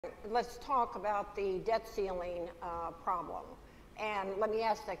Let's talk about the debt ceiling problem. And let me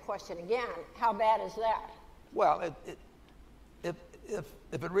ask that question again. How bad is that? Well, if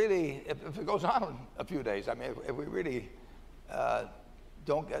it goes on a few days, I mean, if we really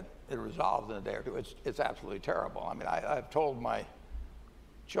don't get it resolved in a day or two, it's absolutely terrible. I mean, I've told my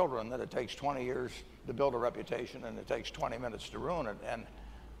children that it takes 20 years to build a reputation and it takes 20 minutes to ruin it. And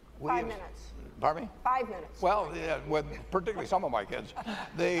 5 minutes. Pardon me? 5 minutes. Well, yeah, with particularly some of my kids.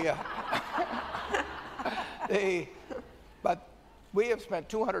 But we have spent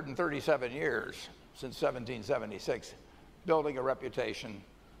 237 years since 1776 building a reputation,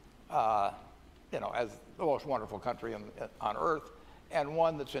 as the most wonderful country on earth, and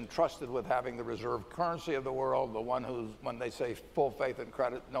one that's entrusted with having the reserve currency of the world, the one who's, when they say full faith and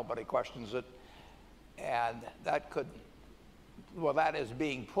credit, nobody questions it. And that is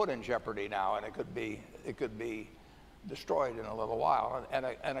being put in jeopardy now, and it could be destroyed in a little while. And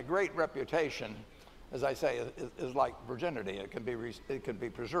a great reputation, as I say, is like virginity. It can be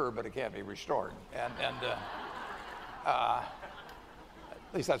preserved, but it can't be restored. At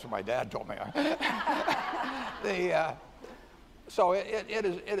least that's what my dad told me. So it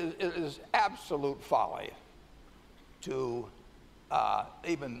is absolute folly to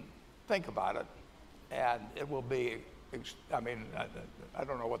even think about it, and it will be. I mean, I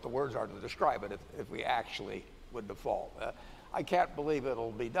don't know what the words are to describe it if we actually would default. I can't believe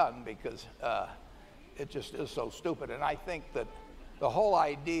it'll be done because it just is so stupid. And I think that the whole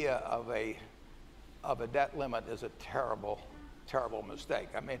idea of a debt limit is a terrible, terrible mistake.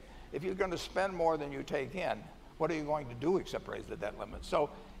 I mean, if you're going to spend more than you take in, what are you going to do except raise the debt limit? So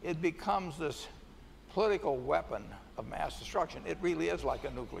it becomes this political weapon of mass destruction. It really is like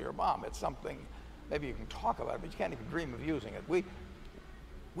a nuclear bomb. It's something, maybe you can talk about it, but you can't even dream of using it.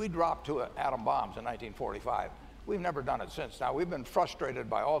 We dropped 2 atom bombs in 1945. We've never done it since. Now, we've been frustrated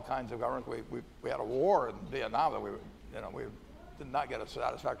by all kinds of governments. We had a war in Vietnam that we did not get a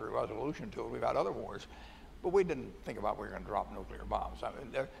satisfactory resolution to it. We've had other wars, but we didn't think about we were going to drop nuclear bombs. I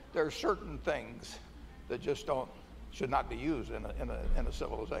mean, there are certain things that just should not be used in a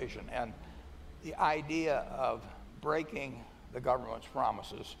civilization. And the idea of breaking the government's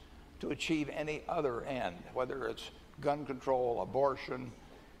promises to achieve any other end, whether it's gun control, abortion,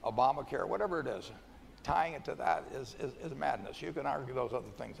 Obamacare, whatever it is, tying it to that is madness. You can argue those other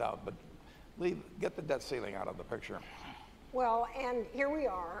things out, but get the debt ceiling out of the picture. Well, and here we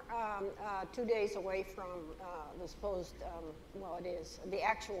are, 2 days away from the supposed, the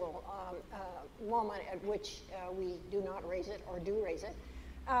actual moment at which we do not raise it or do raise it.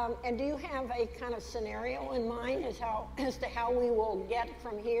 And do you have a kind of scenario in mind as to how we will get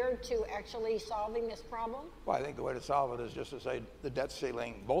from here to actually solving this problem? Well, I think the way to solve it is just to say the debt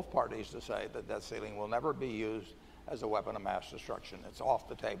ceiling, both parties to say the debt ceiling will never be used as a weapon of mass destruction. It's off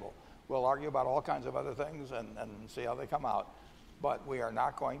the table. We'll argue about all kinds of other things and see how they come out. But we are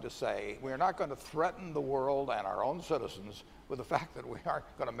not going to threaten the world and our own citizens with the fact that we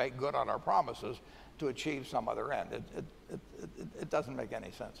aren't going to make good on our promises to achieve some other end. It doesn't make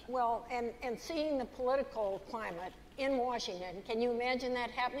any sense. Well, and seeing the political climate in Washington, can you imagine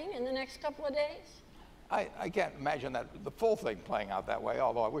that happening in the next couple of days? I can't imagine the full thing playing out that way,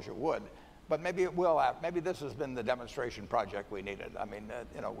 although I wish it would. But maybe it will. Maybe this has been the demonstration project we needed. I mean,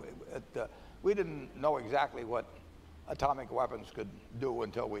 we didn't know exactly what atomic weapons could do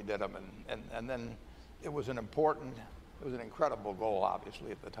until we did them, and then it was an incredible goal, obviously,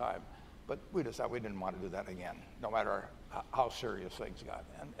 at the time. But we decided we didn't want to do that again, no matter how serious things got.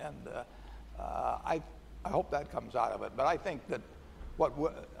 And I hope that comes out of it. But I think that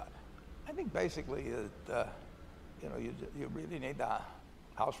I think basically that you really need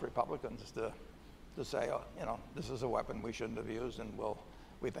House Republicans to say, this is a weapon we shouldn't have used, and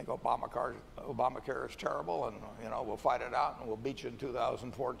we think Obamacare is terrible, and we'll fight it out, and we'll beat you in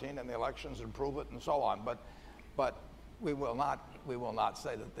 2014 in the elections and prove it, and so on. But we will not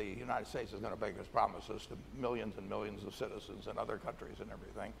say that the United States is going to make its promises to millions and millions of citizens in other countries and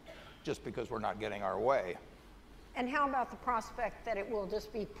everything, just because we're not getting our way. And how about the prospect that it will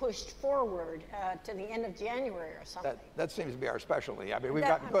just be pushed forward to the end of January or something? That seems to be our specialty. I mean, we've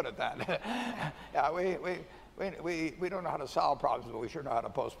gotten good at that. Yeah, we don't know how to solve problems, but we sure know how to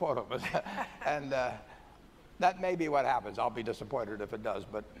postpone them. And that may be what happens. I'll be disappointed if it does,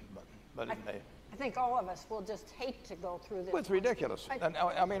 but it may. I think all of us will just hate to go through this. Well, it's ridiculous.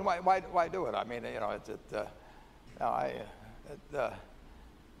 I mean, why do it? I mean,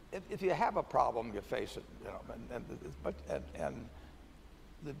 if you have a problem, you face it. And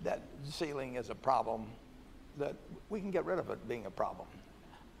the debt ceiling is a problem that we can get rid of it being a problem.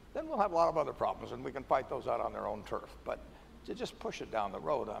 Then we'll have a lot of other problems, and we can fight those out on their own turf. But to just push it down the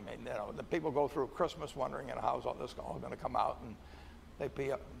road. I mean, the people go through Christmas wondering, how's all this all going to come out, and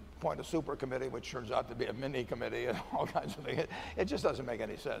they appoint a super committee, which turns out to be a mini committee, and all kinds of things. It just doesn't make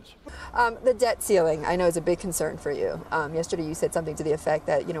any sense. The debt ceiling, I know, is a big concern for you. Yesterday you said something to the effect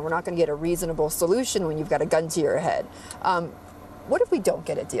that, we're not going to get a reasonable solution when you've got a gun to your head. What if we don't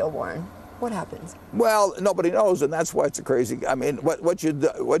get a deal, Warren? What happens? Well, nobody knows, and that's why it's a crazy. I mean, what you do,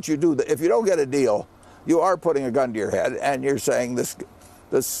 if you don't get a deal, you are putting a gun to your head, and you're saying this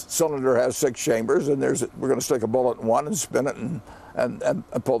cylinder has 6 chambers, and we're going to stick a bullet in one and spin it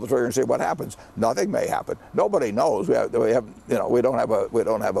and pull the trigger and see what happens. Nothing may happen. Nobody knows. We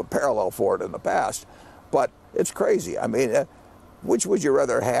don't have a parallel for it in the past, but it's crazy. I mean, which would you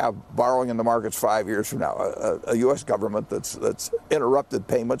rather have, borrowing in the markets 5 years from now? A U.S. government that's interrupted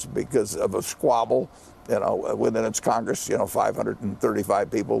payments because of a squabble, within its Congress,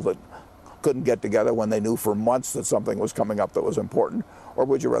 535 people that couldn't get together when they knew for months that something was coming up that was important? Or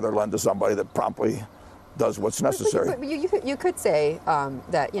would you rather lend to somebody that promptly does what's necessary? But you could say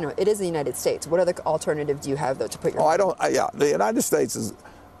that, it is the United States. What other alternative do you have, though, to put your... The United States is...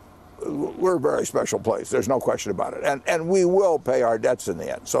 We're a very special place. There's no question about it. And we will pay our debts in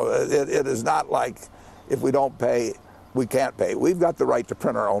the end. So it is not like if we don't pay, we can't pay. We've got the right to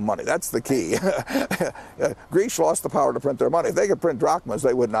print our own money. That's the key. Greece lost the power to print their money. If they could print drachmas,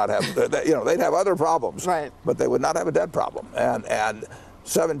 they would not have, they'd have other problems. Right. But they would not have a debt problem. And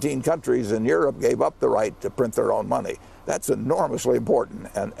 17 countries in Europe gave up the right to print their own money. That's enormously important.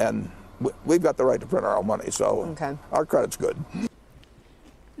 And we've got the right to print our own money. So okay. Our credit's good.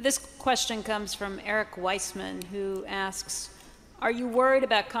 This question comes from Eric Weissman, who asks, are you worried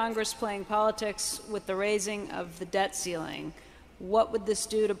about Congress playing politics with the raising of the debt ceiling? What would this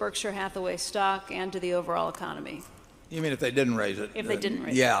do to Berkshire Hathaway stock and to the overall economy? You mean if they didn't raise it? If they didn't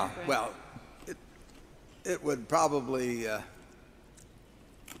raise it. Yeah, right. well, it would probably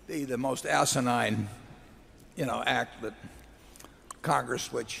be the most asinine, act that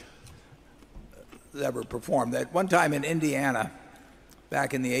Congress which ever performed. At one time in Indiana,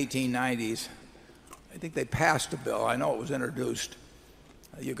 back in the 1890s, I think they passed a bill. I know it was introduced.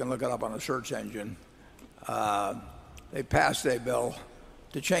 You can look it up on a search engine. They passed a bill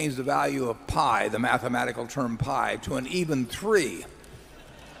to change the value of pi, the mathematical term pi, to an even 3,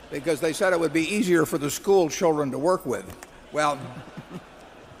 because they said it would be easier for the school children to work with. Well,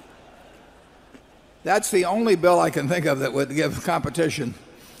 that's the only bill I can think of that would give competition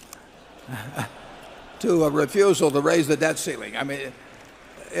to a refusal to raise the debt ceiling. I mean,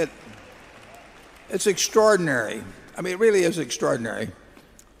 it's extraordinary. I mean, it really is extraordinary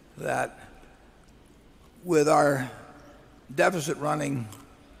that with our deficit running,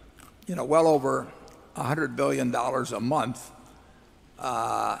 well over $100 billion a month,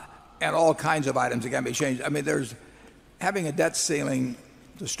 and all kinds of items that can be changed. I mean, having a debt ceiling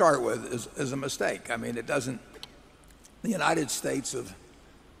to start with is a mistake. I mean, it doesn't. The United States of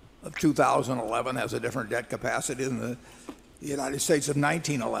 2011 has a different debt capacity than the United States of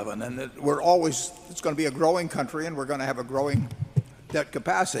 1911, and it's going to be a growing country, and we're going to have a growing debt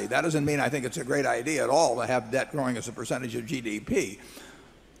capacity. That doesn't mean I think it's a great idea at all to have debt growing as a percentage of GDP,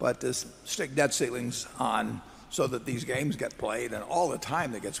 but to stick debt ceilings on so that these games get played and all the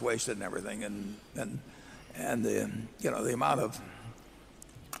time that gets wasted and everything, and the amount of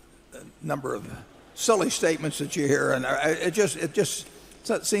number of silly statements that you hear, and it just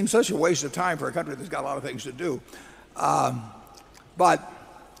seems such a waste of time for a country that's got a lot of things to do. But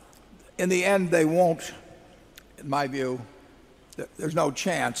in the end, they won't, in my view, there's no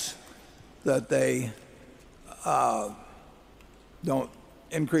chance that they don't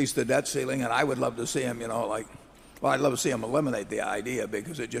increase the debt ceiling, and I would love to see them, I'd love to see them eliminate the idea,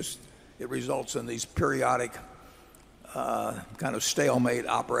 because it results in these periodic kind of stalemate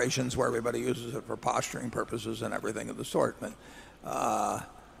operations where everybody uses it for posturing purposes and everything of the sort. But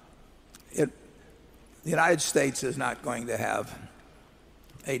the United States is not going to have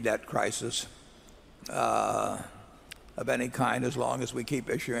a debt crisis of any kind as long as we keep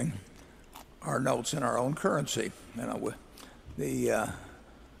issuing our notes in our own currency. The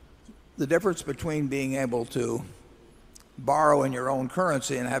difference between being able to borrow in your own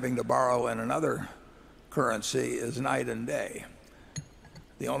currency and having to borrow in another currency is night and day.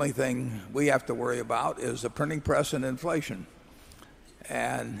 The only thing we have to worry about is the printing press and inflation.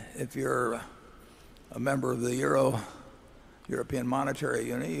 And if you're a member of the European Monetary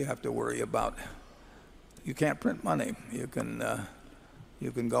Union, you have to worry about, you can't print money. You can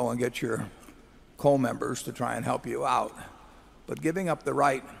go and get your co-members to try and help you out. But giving up the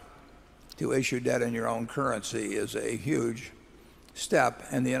right to issue debt in your own currency is a huge step,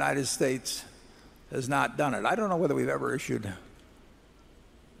 and the United States has not done it. I don't know whether we've ever issued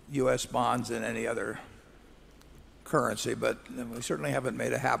U.S. bonds in any other currency, but we certainly haven't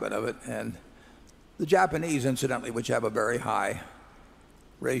made a habit of it. And the Japanese, incidentally, which have a very high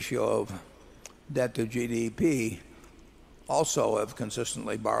ratio of debt to GDP, also have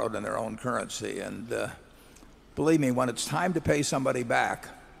consistently borrowed in their own currency. And believe me, when it's time to pay somebody back,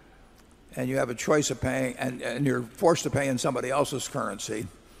 and you have a choice of paying, and you're forced to pay in somebody else's currency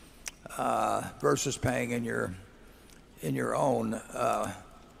versus paying in your own,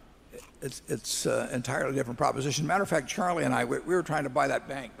 it's an entirely different proposition. Matter of fact, Charlie and I, we were trying to buy that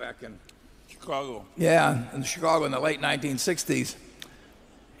bank back in Chicago. Yeah, in Chicago in the late 1960s.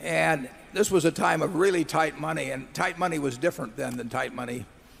 And this was a time of really tight money, and tight money was different then than tight money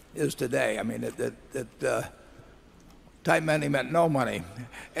is today. I mean, tight money meant no money.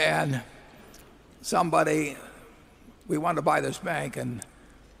 And we wanted to buy this bank, and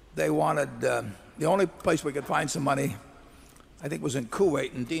they wanted, the only place we could find some money, I think, was in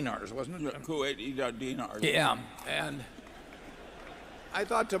Kuwait in dinars, wasn't it? Kuwait dinars. Yeah, and I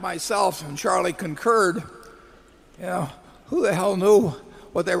thought to myself, and Charlie concurred, who the hell knew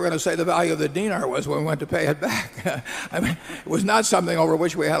what they were going to say the value of the dinar was when we went to pay it back? I mean, it was not something over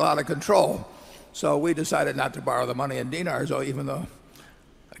which we had a lot of control. So we decided not to borrow the money in dinars, even though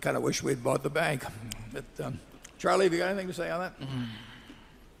I kind of wish we'd bought the bank. But, Charlie, have you got anything to say on that?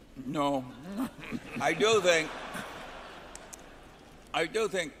 No. I do think,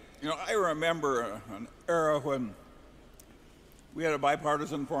 I remember an era when we had a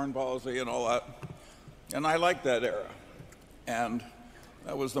bipartisan foreign policy and all that, and I liked that era. And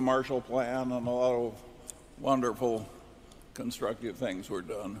that was the Marshall Plan, and a lot of wonderful constructive things were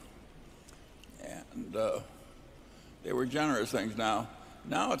done. And they were generous things. Now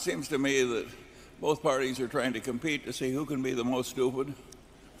it seems to me that both parties are trying to compete to see who can be the most stupid.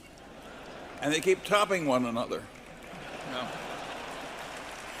 And they keep topping one another.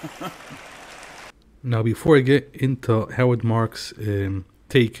 Now, before I get into Howard Marks'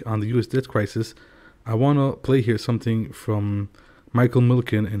 take on the U.S. debt crisis, I want to play here something from Michael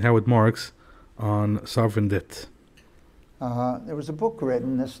Milken and Howard Marks on sovereign debt. There was a book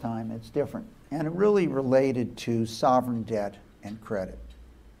written this time, it's different, and it really related to sovereign debt and credit.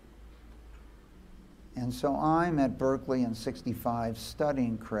 And so I'm at Berkeley in '65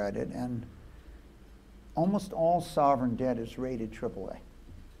 studying credit, and almost all sovereign debt is rated AAA.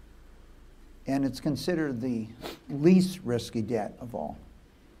 And it's considered the least risky debt of all.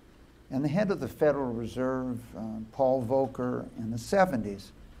 And the head of the Federal Reserve, Paul Volcker, in the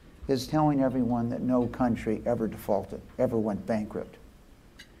 '70s, is telling everyone that no country ever defaulted, ever went bankrupt.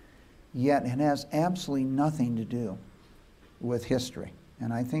 Yet it has absolutely nothing to do with history.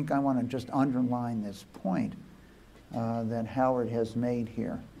 And I think I want to just underline this point that Howard has made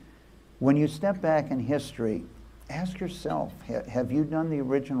here. When you step back in history, ask yourself, have you done the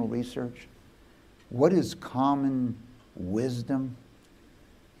original research? What is common wisdom?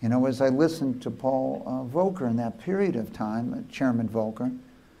 As I listened to Paul Volcker in that period of time, Chairman Volcker,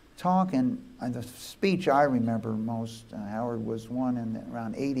 talk, and the speech I remember most, Howard, was one in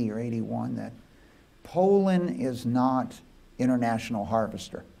around 80 or 81, that Poland is not International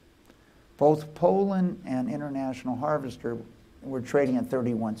Harvester. Both Poland and International Harvester were trading at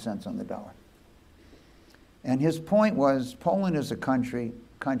 31 cents on the dollar. And his point was, Poland is a country,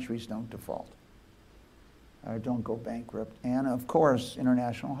 countries don't default, or don't go bankrupt. And of course,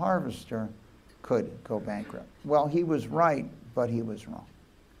 International Harvester could go bankrupt. Well, he was right, but he was wrong.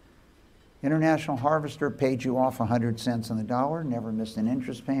 International Harvester paid you off 100 cents on the dollar, never missed an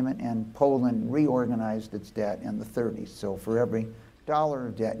interest payment, and Poland reorganized its debt in the 30s. So for every dollar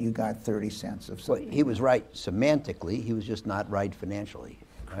of debt, you got 30 cents of something. Well, he was right semantically, he was just not right financially,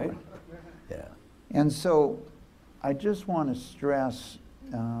 right? Yeah. And so I just want to stress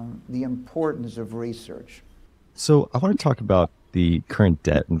the importance of research. So I want to talk about the current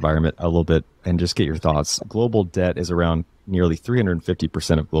debt environment a little bit and just get your thoughts. Global debt is around nearly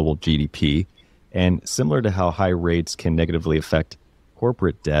 350% of global GDP. And similar to how high rates can negatively affect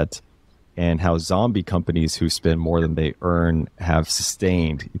corporate debt and how zombie companies who spend more than they earn have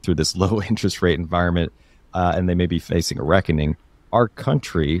sustained through this low interest rate environment, and they may be facing a reckoning, our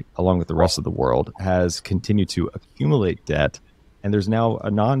country, along with the rest of the world, has continued to accumulate debt. And there's now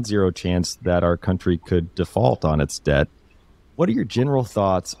a non-zero chance that our country could default on its debt. What are your general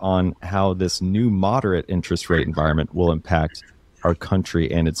thoughts on how this new moderate interest rate environment will impact our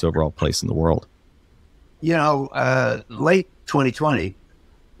country and its overall place in the world? Late 2020,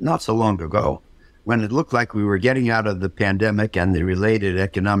 not so long ago, when it looked like we were getting out of the pandemic and the related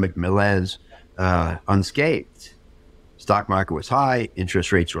economic malaise unscathed, stock market was high,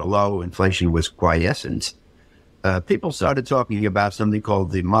 interest rates were low, inflation was quiescent, people started talking about something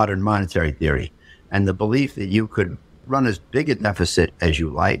called the modern monetary theory, and the belief that you could run as big a deficit as you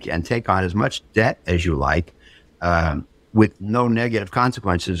like and take on as much debt as you like with no negative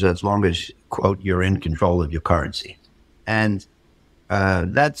consequences as long as, quote, you're in control of your currency. And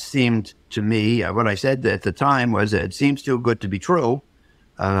that seemed to me, what I said at the time was, it seems too good to be true.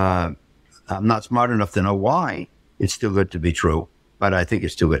 I'm not smart enough to know why it's too good to be true, but I think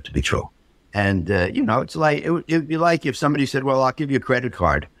it's too good to be true. And, it's like, it'd be like if somebody said, well, I'll give you a credit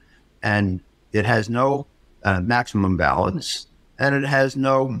card, and it has no maximum balance, and it has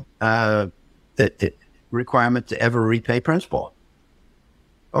no requirement to ever repay principal.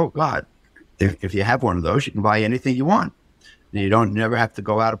 Oh, God. If you have one of those, you can buy anything you want. And you don't never have to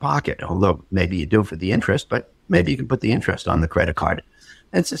go out of pocket, although maybe you do for the interest, but maybe you can put the interest on the credit card.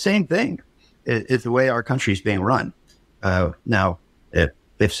 And it's the same thing. It's the way our country is being run. Now,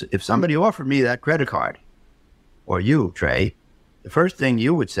 if somebody offered me that credit card, or you, Trey, the first thing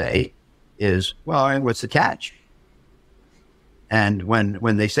you would say is, well, what's the catch? And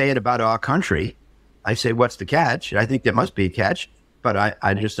when they say it about our country, I say, what's the catch? I think there must be a catch, but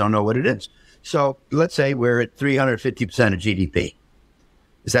I just don't know what it is. So let's say we're at 350% of GDP.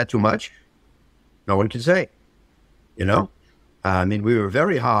 Is that too much? No one can say. I mean, we were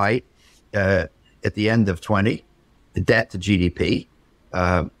very high at the end of 20, the debt to GDP,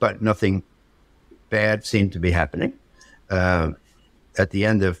 but nothing bad seemed to be happening. At the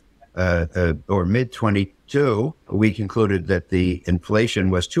end of or mid 22, we concluded that the inflation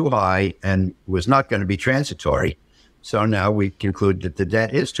was too high and was not going to be transitory. So now we conclude that the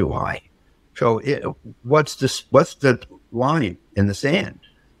debt is too high. So what's the line in the sand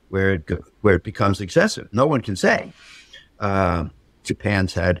where it becomes excessive? No one can say.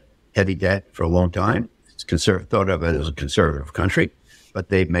 Japan's had heavy debt for a long time. It's thought of it as a conservative country, but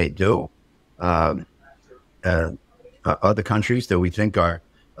they've made do. Other countries that we think are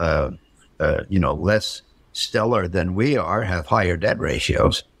less stellar than we are have higher debt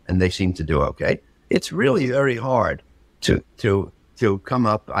ratios, and they seem to do okay. It's really very hard to come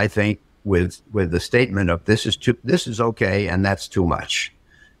up, I think, with the statement of this is okay and that's too much.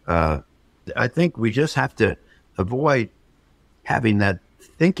 I think we just have to avoid having that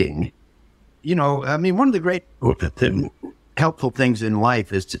thinking. I mean, one of the great helpful things in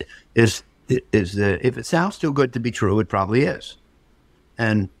life is if it sounds too good to be true, it probably is.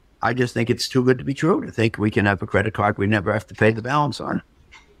 And I just think it's too good to be true to think we can have a credit card we never have to pay the balance on.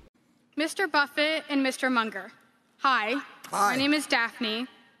 Mr. Buffett and Mr. Munger. Hi. My name is Daphne.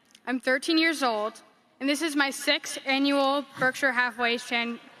 I'm 13 years old, and this is my 6th annual Berkshire Hathaway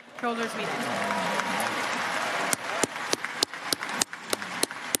shareholders meeting.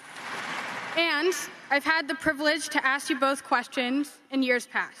 And I've had the privilege to ask you both questions in years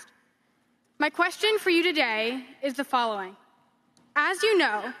past. My question for you today is the following. As you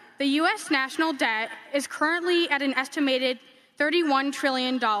know, the U.S. national debt is currently at an estimated $31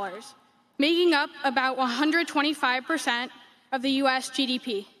 trillion, making up about 125% of the U.S.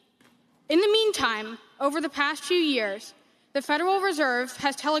 GDP. In the meantime, over the past few years, the Federal Reserve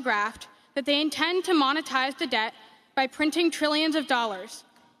has telegraphed that they intend to monetize the debt by printing trillions of dollars,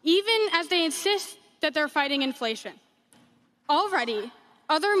 even as they insist that they're fighting inflation. Already,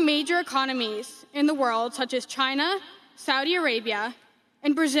 other major economies in the world, such as China, Saudi Arabia,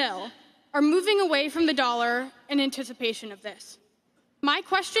 and Brazil, are moving away from the dollar in anticipation of this. My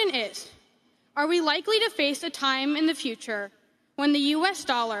question is, are we likely to face a time in the future when the U.S.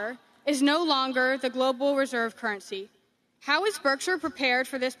 dollar is no longer the global reserve currency? How is Berkshire prepared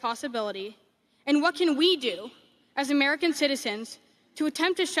for this possibility? And what can we do as American citizens to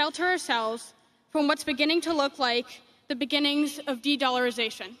attempt to shelter ourselves from what's beginning to look like the beginnings of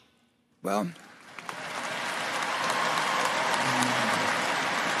de-dollarization? Well,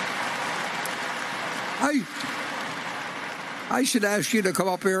 I should ask you to come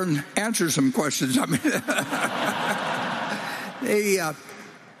up here and answer some questions. I mean,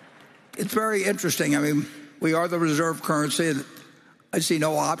 it's very interesting. I mean, we are the reserve currency, and I see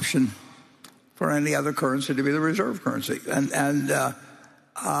no option for any other currency to be the reserve currency. And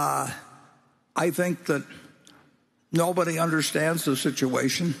I think that nobody understands the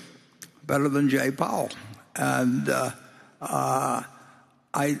situation better than Jay Powell. And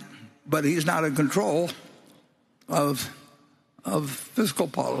but he's not in control of fiscal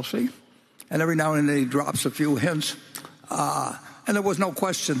policy, and every now and then he drops a few hints. And there was no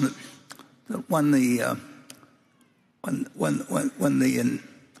question that when the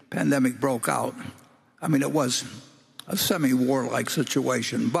pandemic broke out, I mean, it was a semi-war-like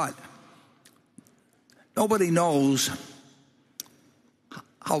situation, but nobody knows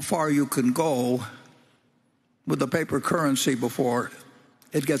how far you can go with the paper currency before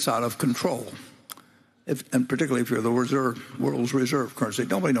it gets out of control. And particularly if you're the world's reserve currency.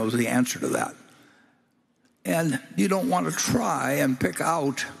 Nobody knows the answer to that. And you don't want to try and pick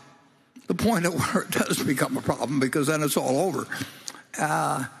out the point at where it does become a problem, because then it's all over.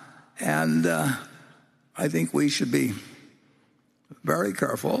 I think we should be very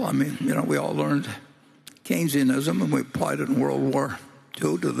careful. I mean, we all learned Keynesianism, and we applied it in World War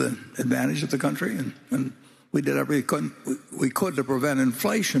II to the advantage of the country. And we did everything we could to prevent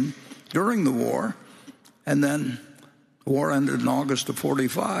inflation during the war. And then the war ended in August of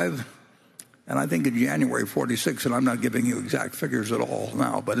 45. And I think in January 46, and I'm not giving you exact figures at all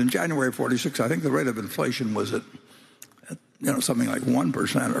now, but in January 46, I think the rate of inflation was at something like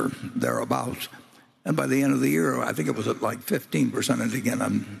 1% or thereabouts. And by the end of the year, I think it was at like 15%. And again,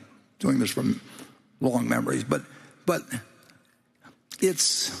 I'm doing this from long memories. But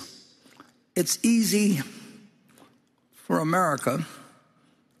it's easy for America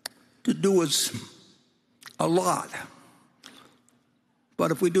to do a lot.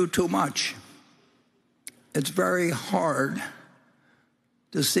 But if we do too much, it's very hard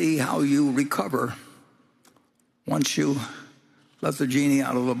to see how you recover once you let the genie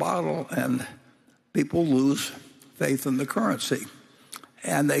out of the bottle and people lose faith in the currency.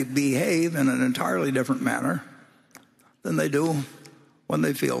 And they behave in an entirely different manner than they do when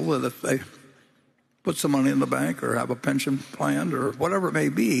they feel that if they put some money in the bank or have a pension plan or whatever it may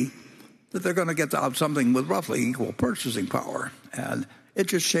be, that they're going to get out something with roughly equal purchasing power. And it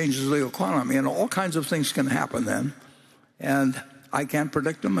just changes the economy, and all kinds of things can happen then. And I can't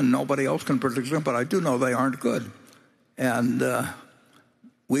predict them, and nobody else can predict them, but I do know they aren't good. And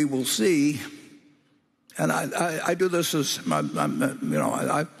we will see. And I do this as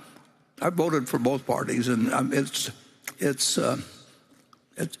I voted for both parties, and it's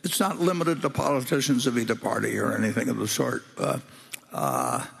not limited to politicians of either party or anything of the sort.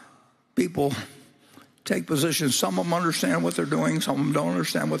 People take positions. Some of them understand what they're doing. Some of them don't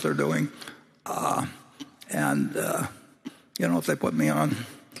understand what they're doing. If they put me on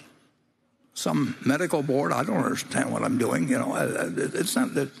some medical board, I don't understand what I'm doing. It's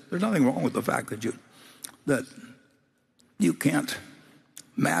not that there's nothing wrong with the fact that you can't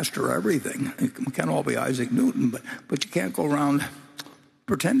master everything. We can't all be Isaac Newton, but you can't go around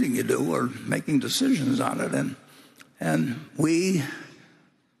pretending you do or making decisions on it. And we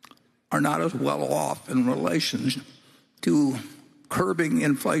are not as well off in relation to curbing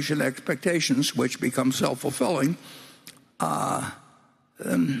inflation expectations, which become self-fulfilling,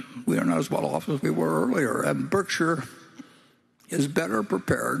 and we are not as well off as we were earlier. And Berkshire is better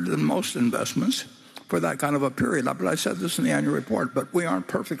prepared than most investments for that kind of a period. But I said this in the annual report, but we aren't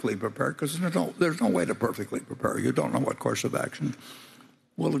perfectly prepared because there's no way to perfectly prepare. You don't know what course of action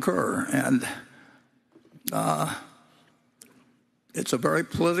will occur. And it's a very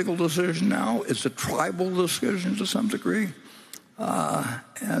political decision now. It's a tribal decision to some degree.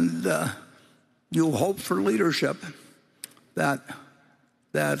 And you hope for leadership that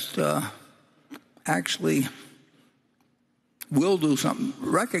actually will do something,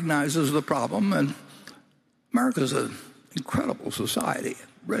 recognizes the problem. And America's an incredible society,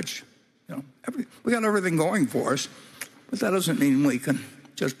 rich. We got everything going for us, but that doesn't mean we can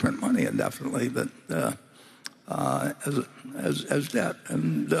just print money indefinitely. That as debt,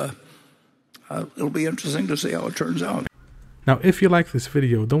 and it'll be interesting to see how it turns out. Now, if you like this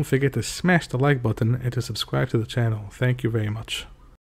video, don't forget to smash the like button and to subscribe to the channel. Thank you very much.